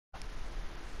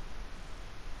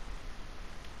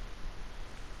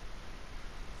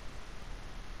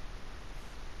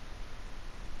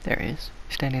There he is,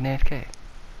 standing AFK.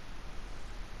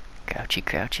 Crouchy,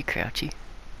 crouchy, crouchy.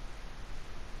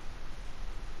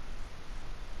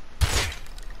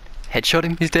 Headshot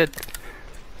him, he's dead.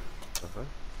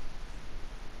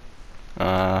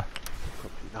 Copy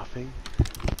nothing.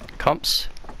 Comps.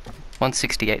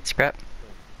 168 scrap.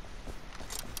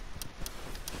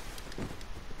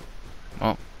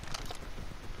 Oh.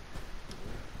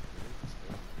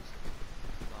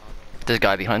 There's a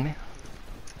guy behind me.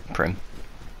 Prim.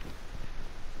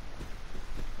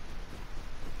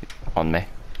 On me.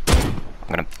 I'm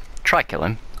gonna try kill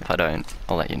him. If I don't,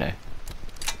 I'll let you know.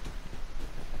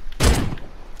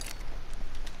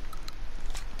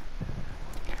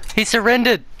 He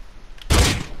surrendered!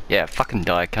 Yeah, fucking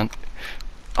die, cunt.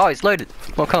 Oh, he's loaded.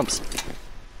 More comps.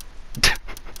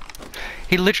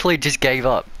 He literally just gave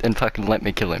up and fucking let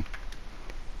me kill him.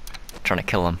 Trying to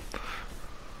kill him.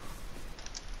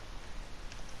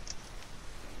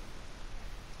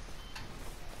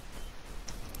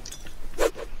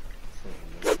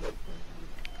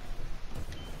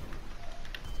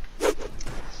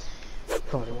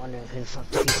 Probably wondering who the fuck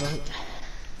did he vote.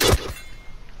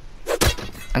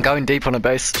 I'm going deep on a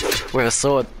base with a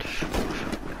sword.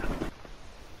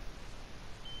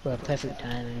 Well, perfect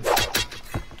timing.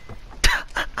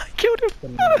 I killed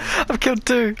him! I've killed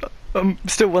two! I'm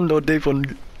still one door deep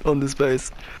on this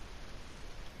base.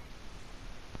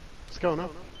 What's going on?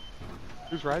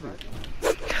 Who's raiding?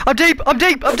 I'm deep! I'm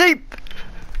deep! I'm deep!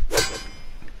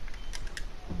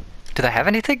 Do they have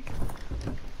anything?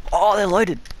 Oh, they're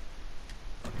loaded!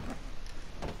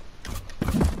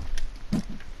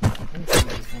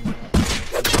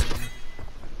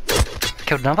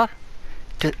 Killed another?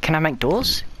 Can I make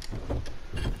doors?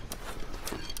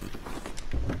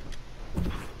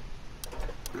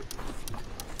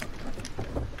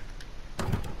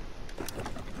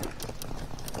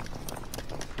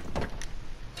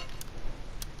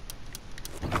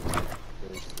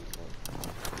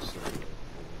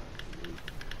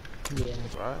 Yeah.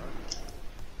 Right?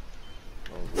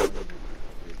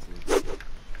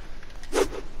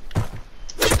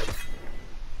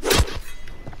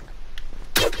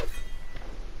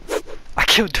 I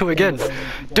killed two again!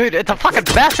 Dude, it's a fucking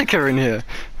massacre in here!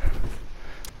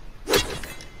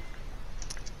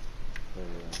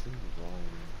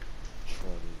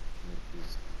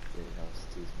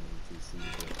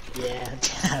 Yeah,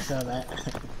 I saw that.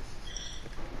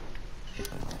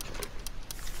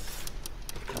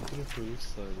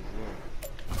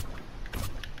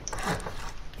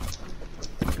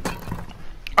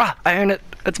 Ah! I own it!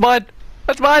 It's mine!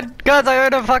 It's mine! Guys, I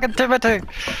own a fucking Timothy!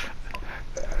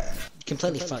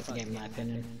 Completely fucked the game in my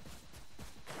opinion.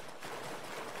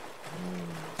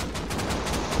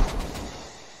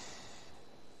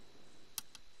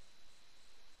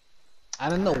 I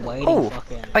remember waiting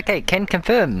fucking... Okay, can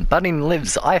confirm. Budding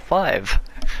lives I-5.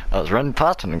 I was running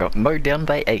past and got mowed down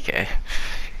by AK.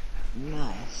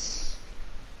 Nice.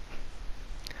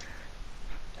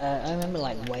 I remember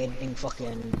like waiting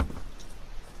fucking...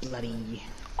 bloody...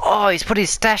 Oh, he's put his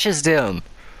stashes down!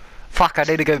 Fuck, I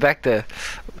need to go back there.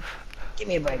 Give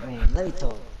me a break, man. Let me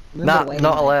talk. Nah, Remember not waiting,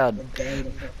 allowed. like, the day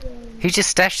to fucking... He just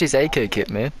stashed his AK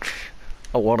kit, man.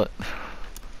 I want it.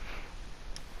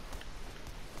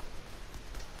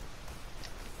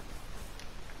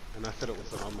 And I said it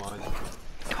was an online.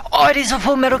 Oh, it is a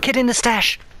full metal kit in the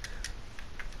stash!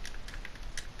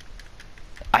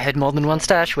 I had more than one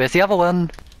stash. Where's the other one?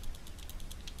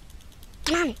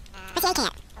 Come on. Where's the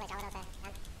AK?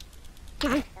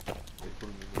 Come on.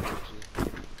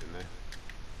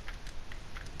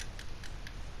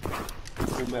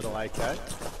 Full metal AK.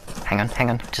 Hang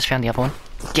on. Just found the other one.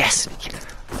 Yes!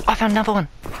 I found another one!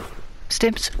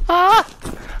 Stimps. Ah!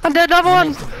 And another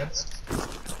one!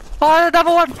 Oh,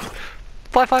 another one!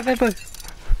 5-5 elbow.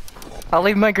 I'll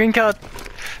leave my green card.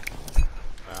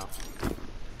 Wow.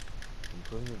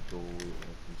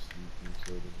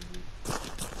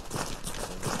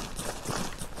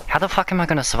 How the fuck am I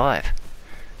gonna survive?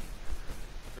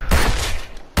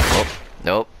 Oh,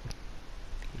 nope.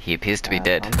 He appears to be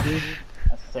dead.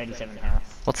 That's 37 house.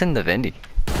 What's in the Vendy?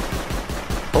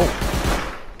 Oh!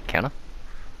 Counter.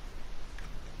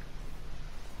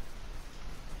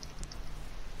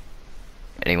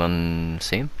 Anyone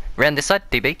see him? Round this side,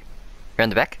 DB.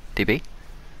 Round the back, DB.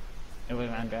 It was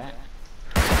around that.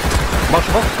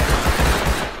 Multiple.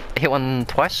 Hit one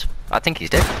twice. I think he's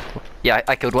dead. Yeah,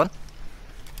 I killed one.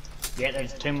 Yeah,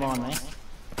 there's two more on there.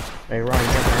 Hey,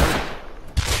 Ryan, jump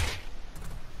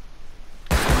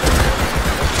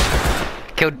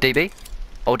Killed DB.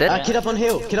 All dead. Kid up on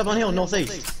hill,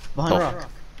 northeast. Behind Oh. rock.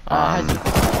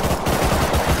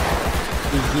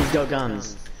 He's got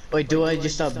guns. Wait, do I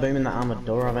just start booming the armored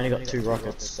door? I've only got 2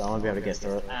 rockets, so I won't be able to get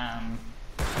through it.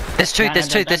 There's two, no, there's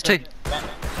two, there's two.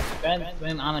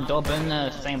 Boom armor door, boom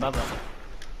the thing above it.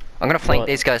 I'm gonna flank What?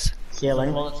 these guys.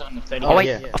 Healing. Well, it's on the 30. Oh wait,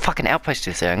 yeah. a fucking outpost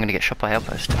is there. I'm gonna get shot by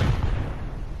outpost.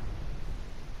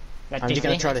 Got I'm just TC?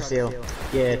 gonna try to seal.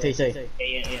 Yeah, TC.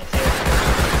 Yeah.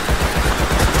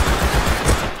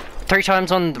 3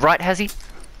 times on the right, has he?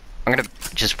 I'm gonna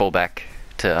just fall back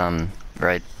to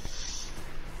raid.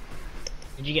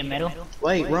 Did you get metal?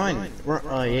 Wait, Ryan.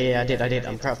 Oh yeah, I did.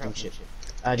 I'm crafting shit.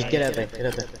 Just get out there.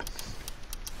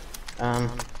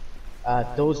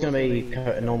 Door's gonna be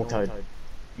normal code.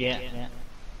 Yeah.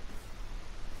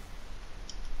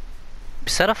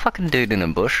 Is that a fucking dude in a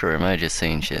bush, or am I just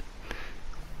seeing shit?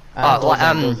 Door's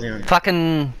down.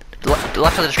 Fucking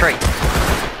left of the tree.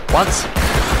 Once.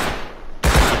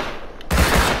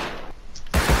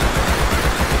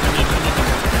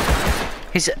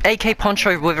 He's AK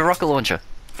poncho with a rocket launcher.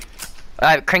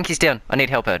 Cranky's down. I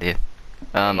need help out here.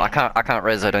 I can't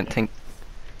res. I don't think.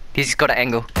 He's got an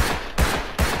angle.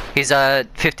 He's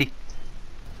 50.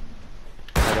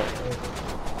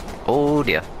 Oh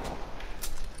dear.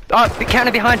 Oh, the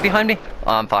counter behind me.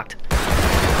 Oh, I'm fucked.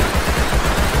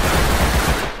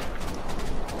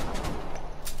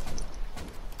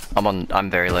 I'm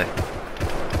very low.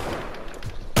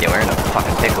 Yeah, we're in a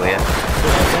fucking pickle here.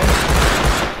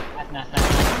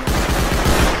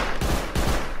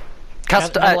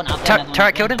 Cust,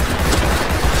 turret killed him.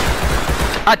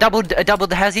 Doubled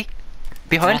the hazy.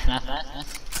 Behind. Nice.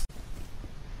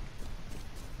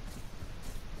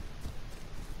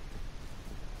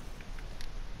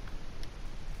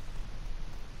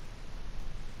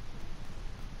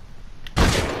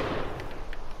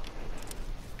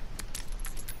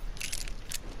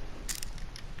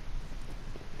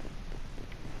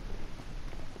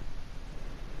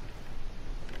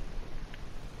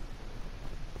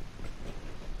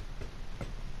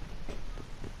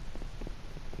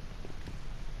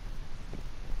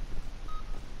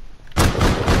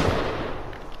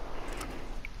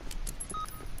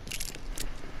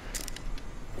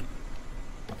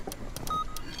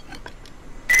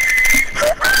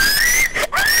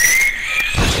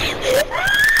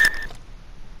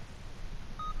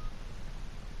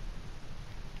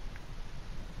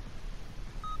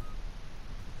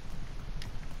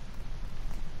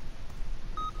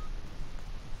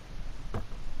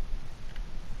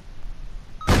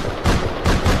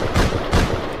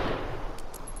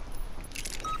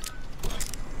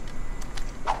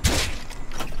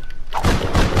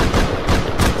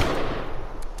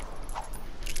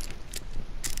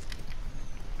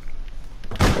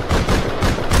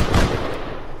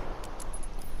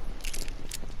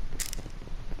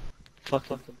 Fuck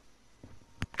them.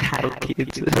 Cattle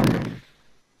kids.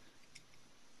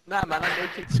 Nah, man, I know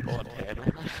kids spawn here.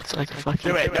 It's like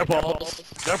fucking. Do it, no balls.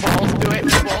 Do it,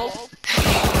 no balls.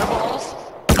 No balls.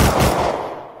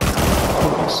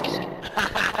 I'm scared.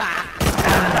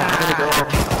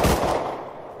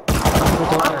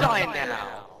 I'm dying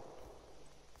now.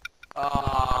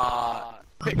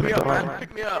 Pick me up, man.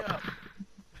 Pick me up.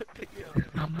 Pick me up.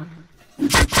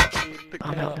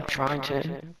 I'm trying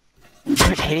to.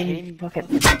 Quit hitting me, fucking.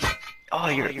 Oh,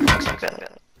 you're so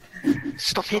bad.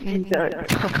 Stop hitting me, Dad.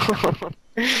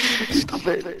 Stop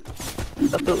it.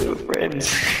 I thought we were friends.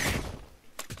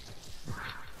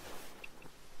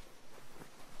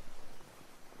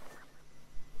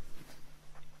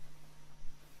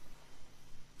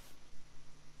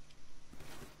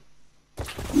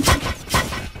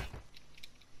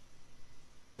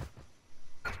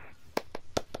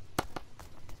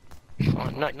 Oh,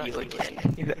 not you again.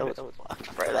 That was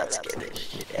fucked, bro. That scared the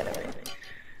shit out of me.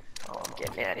 Oh, I'm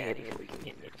getting out of here before we can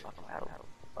get me the fuck out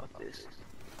of this.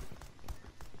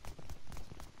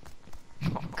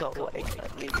 Oh, go away.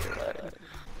 Leave me alone.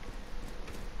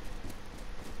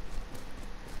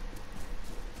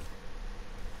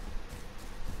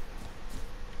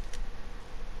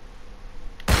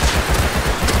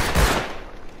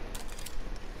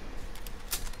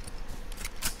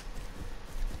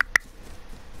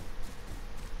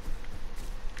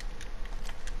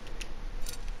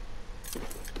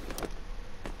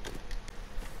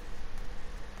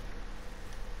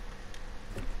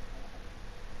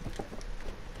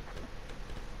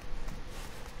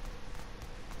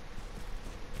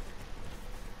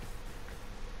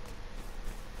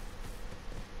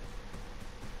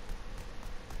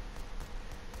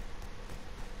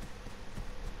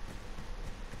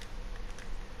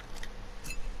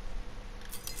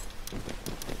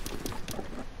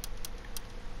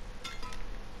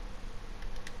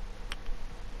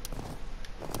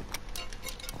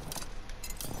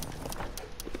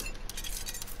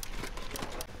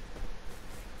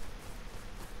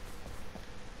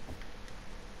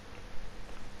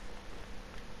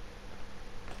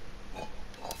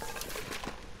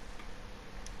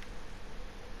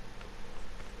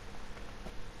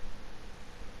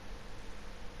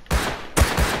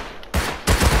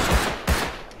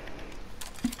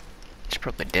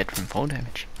 probably dead from fall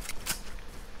damage.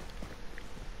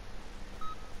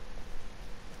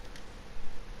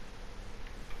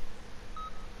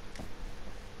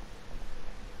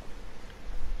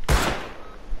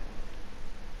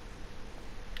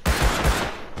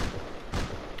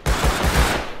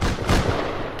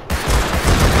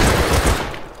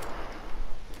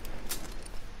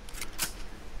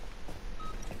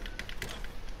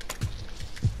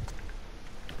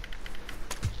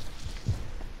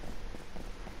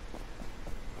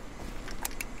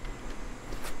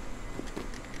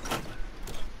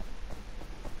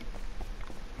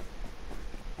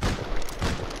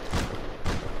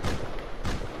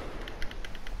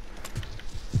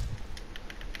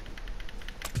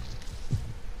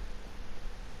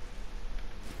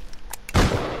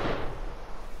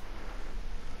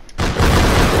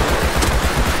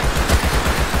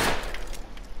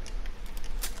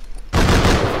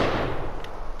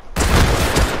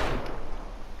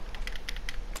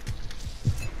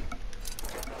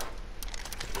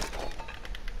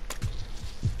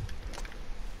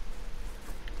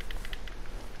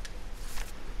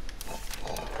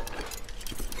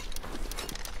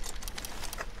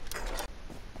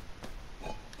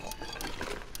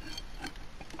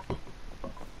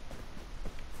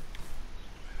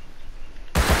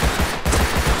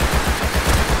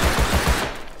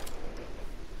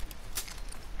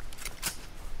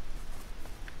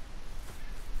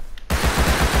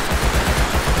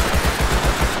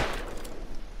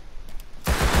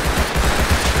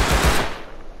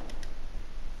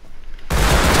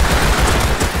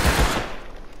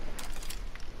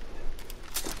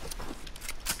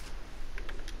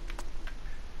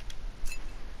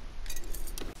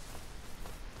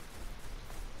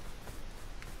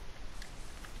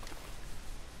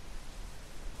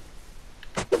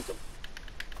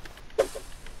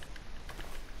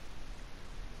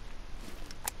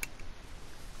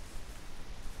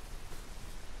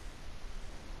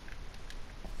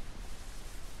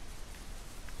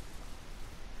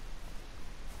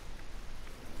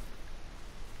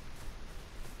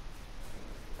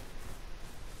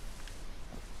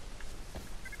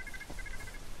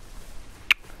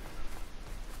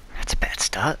 That's a bad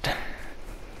start.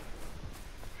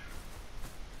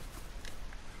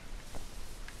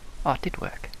 Oh, it did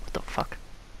work. What the fuck?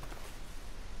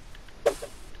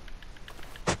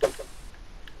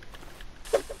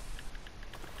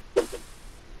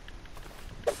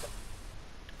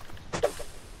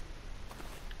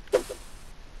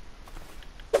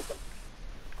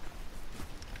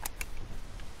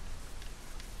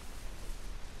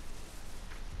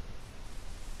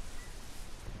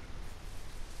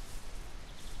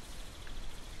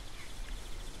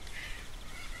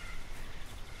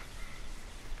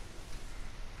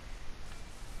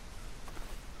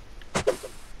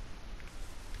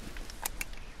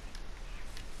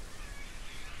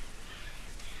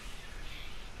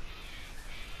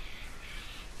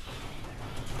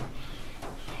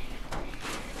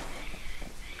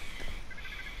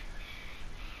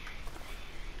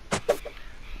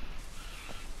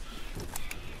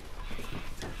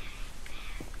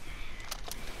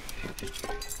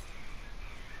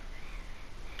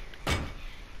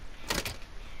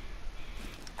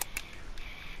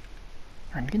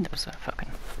 I knew there was a fucking...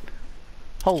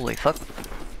 Holy fuck.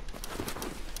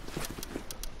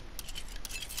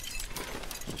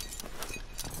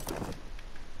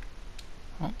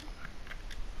 Oh.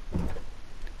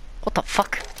 What the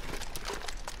fuck?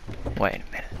 Wait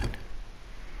a minute.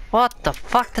 What the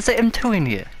fuck? There's an M2 in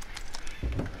here.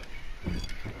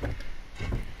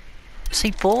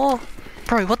 C4?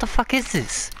 Bro, what the fuck is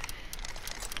this?